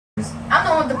I'm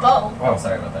the one with the bow. Oh,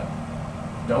 sorry about that.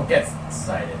 Don't get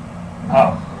sighted.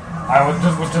 Oh. I was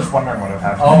just wondering what had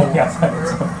happened. Oh, yes.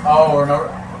 Oh, remember?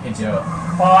 Hey, Joe.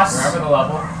 Boss. Remember the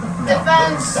level?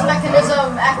 Defense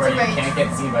mechanism activate. Where you can't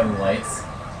get seen by the lights.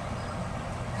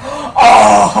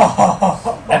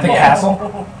 Oh! At the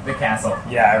castle? The castle.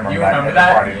 Yeah, I remember You that. remember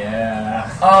that? Party. Yeah.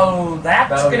 Oh, that's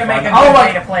That'll gonna be make fun. a good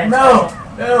way to play it. No!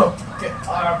 No! Get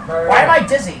Why am I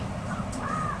dizzy?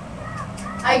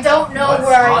 I don't know What's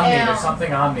where on I me? am. There's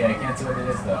something on me. I can't see what it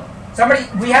is though. Somebody,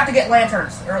 we have to get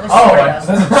lanterns, or at least Oh, somebody does.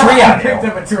 there's a tree on Picked you.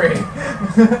 up a tree.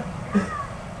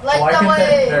 Light the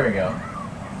way. There we go.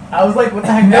 I was like, what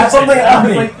the heck? There's something on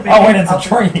me. Like, Oh, wait, it's a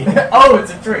tree. Oh,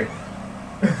 it's a tree.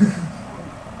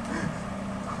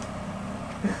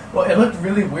 Well, it looked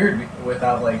really weird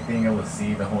without like being able to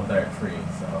see the whole entire tree.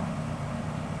 So,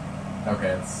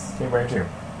 okay, it's. Okay, where to?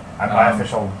 I'm my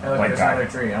official Hey, look, white there's guy. another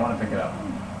tree. I want to pick it up.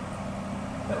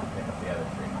 Better pick up the other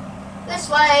tree. This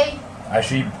way. I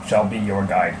shall be your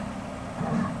guide.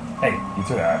 Hey, you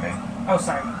threw that at me. Oh,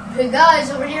 sorry. Hey guys,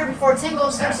 over here before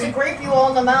Tingle starts to grape you all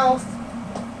in the mouth.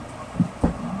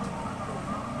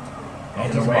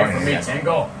 Get away from me, again.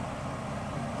 Tingle.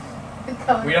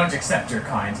 We don't accept your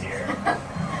kind here.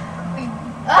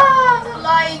 Ah, the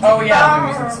light. Oh, yeah. I'm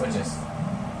using the switches.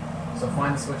 So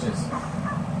find the switches.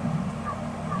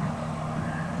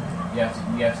 You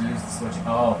have to use the switch.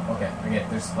 Oh, okay. I get it.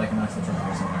 There's like another switch over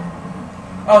here somewhere.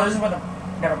 Oh, this is where the...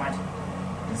 Never mind.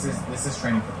 This is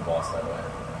training for the boss, by the way.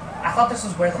 I thought this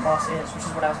was where the boss is, which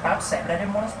is what I was about to say, but I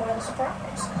didn't want to spoil the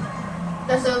surprise.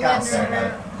 There's a Got lantern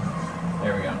there.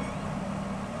 There we go.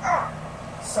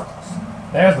 So close.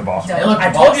 There's the boss. Hey, look, I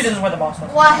the told boss. you this is where the boss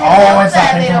was. What Oh, hell it's is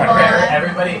that, not little pink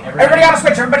one. boy? Everybody On a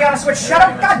switch! Everybody on a switch! Shut up!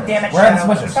 Everybody on a God switch. damn it, Where are the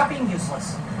Shadow. switches? Stop being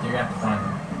useless. You're gonna have to find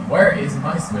them. Where is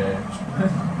my switch?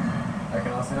 I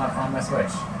can also not find my switch.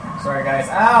 Sorry, guys.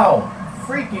 Ow!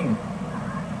 Freaking!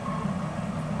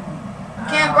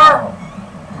 Camper. Ow.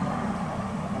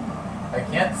 I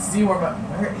can't see where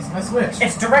is my switch?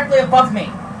 It's directly above me.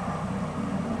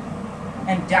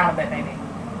 And down a bit, maybe.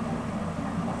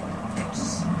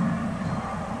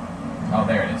 Oh,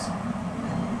 there it is.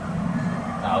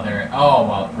 Oh, there. Oh,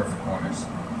 wow, perfect corners.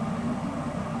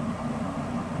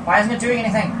 Why isn't it doing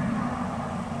anything?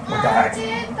 What the heck?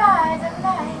 Lighted by the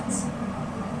lights.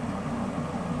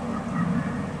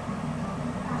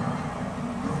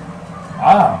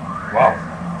 Ah, wow.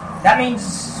 That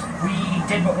means we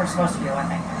did what we're supposed to do, I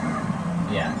think.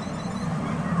 Yeah.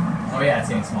 Oh yeah, it's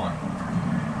getting smaller.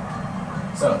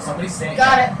 So somebody's saying.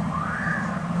 Got it.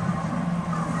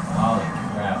 Holy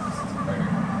crap! This is murder.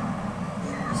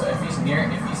 So if he's near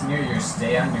you,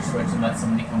 stay on your switch and let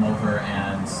somebody come over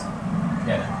and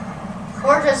get him.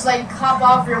 Or just like hop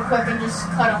off real quick and just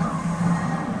cut him.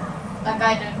 Like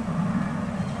I did.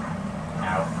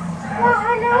 Ow. Ow.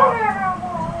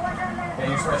 Get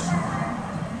your switch.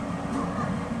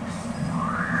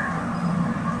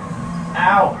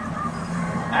 Ow!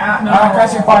 Ow! No! Ah,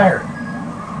 press your fire.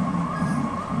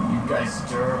 You guys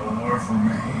stir more from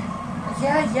me.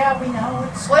 Yeah, we know.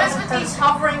 It's What is with these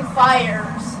hovering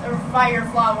fires or fire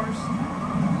flowers?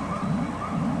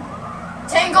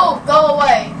 Tangle, go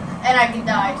away, and I can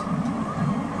die.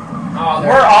 Oh,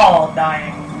 We're all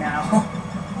dying now.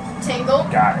 Tangle.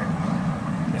 Got it.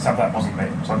 Except that wasn't me.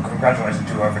 So congratulations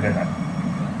to whoever did that.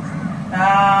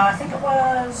 I think it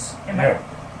was... No.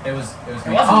 It was me. wasn't Oh,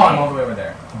 me. I'm all the way over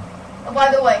there. Oh,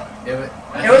 by the way, It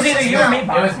was either you or me,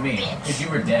 Bob. It was me, because you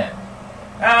were dead.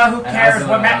 Who cares?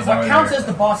 What already counts there. is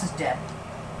the boss is dead.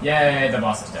 Yay, the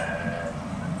boss is dead.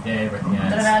 Yay, we're at the end.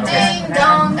 Da-da-da. Okay. ding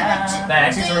dong, That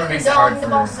actually sort of makes it ding hard dong, for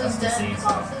the boss us is to dead. see, The so.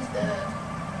 boss is dead.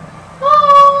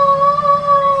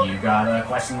 Oh. You got a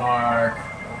question mark.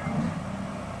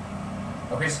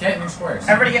 Okay, just get in your squares.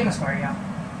 Everybody get in the square, yeah.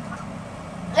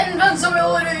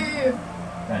 Invincibility.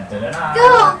 Dun, dun, dun, dun.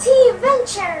 Go Team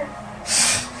Venture.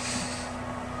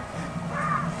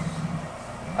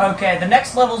 Okay, the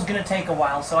next level's gonna take a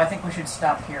while, so I think we should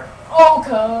stop here.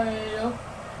 Okay.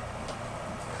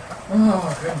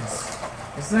 Oh, goodness.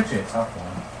 This is actually a tough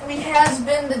one. It has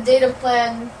been the data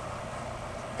plan.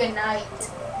 Good night.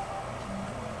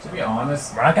 To be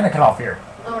honest, We're not gonna cut off here.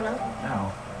 Oh no.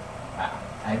 no.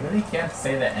 I really can't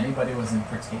say that anybody was in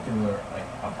particular, like,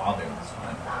 a bother this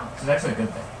time. Which is actually a good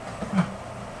thing.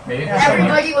 Maybe Yeah,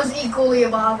 Everybody was equally a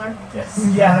bother. Yes.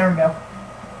 Yeah, there we go.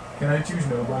 Can I choose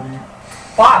nobody?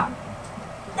 Bob!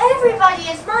 Everybody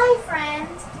is my friend.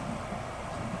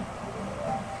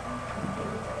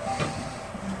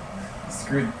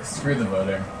 Screw the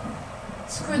voting.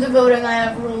 Screw the voting, I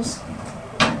have rules.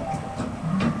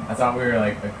 I thought we were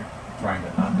like trying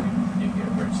to not give you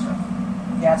weird stuff.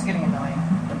 Yeah, it's getting annoying.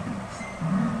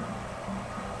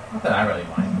 Not that I really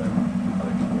mind, but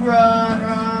other people.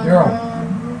 Run. You're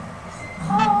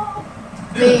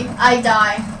Me, I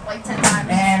die like 10 times.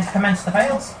 And commence the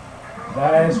fails.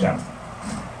 Nice jump.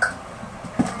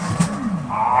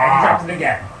 And you dropped it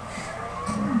again.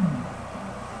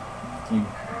 Can you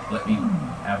let me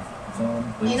have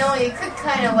fun, please? You know, you could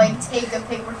kind of like take a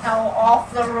paper towel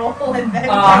off the roll and then.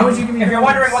 Why would you give me If you're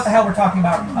points? wondering what the hell we're talking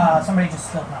about, somebody just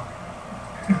spilled milk.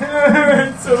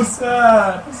 It's so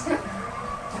sad.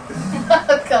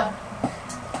 Okay.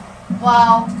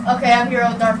 Wow. Okay, I'm Hero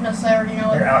of Darkness. I already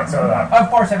know Here, it. Alex, so that. Of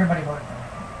course, everybody voted for me.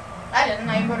 I didn't.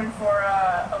 I voted for.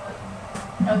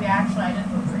 Oh yeah, actually, I did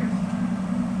vote for you.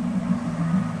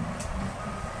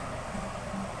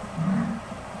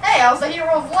 Hey, I was a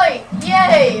Hero of Light.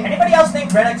 Yay! Anybody else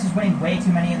think Red X is winning way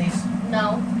too many of these?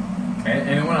 No.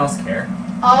 Anyone else care?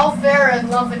 All fair and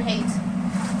love and hate.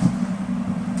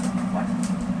 What?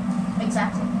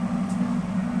 Exactly.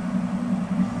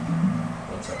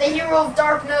 What's up? The Hero of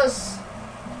Darkness.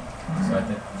 So I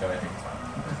think it's fine.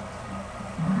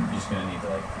 You're just gonna need to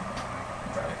like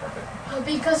dry the carpet.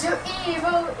 Because you're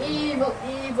evil, evil,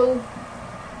 evil.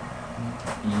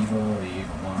 Evil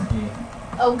monkey.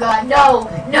 Oh god, no!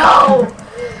 No!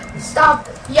 Stop!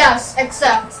 Yes,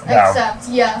 accept. No. Accept,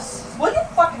 yes. Will you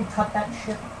fucking cut that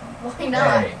shit? Why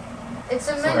not? Hey, It's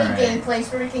a Sorry. mini game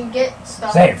place where you can get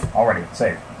stuff. Save already.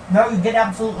 Save. No, you get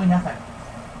absolutely nothing.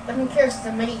 But who cares? It's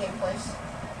a mini game place.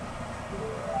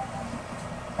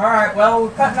 Alright, well,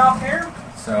 we're cutting off here.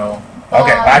 so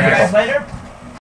Okay, Bye. bye, See you guys people. later.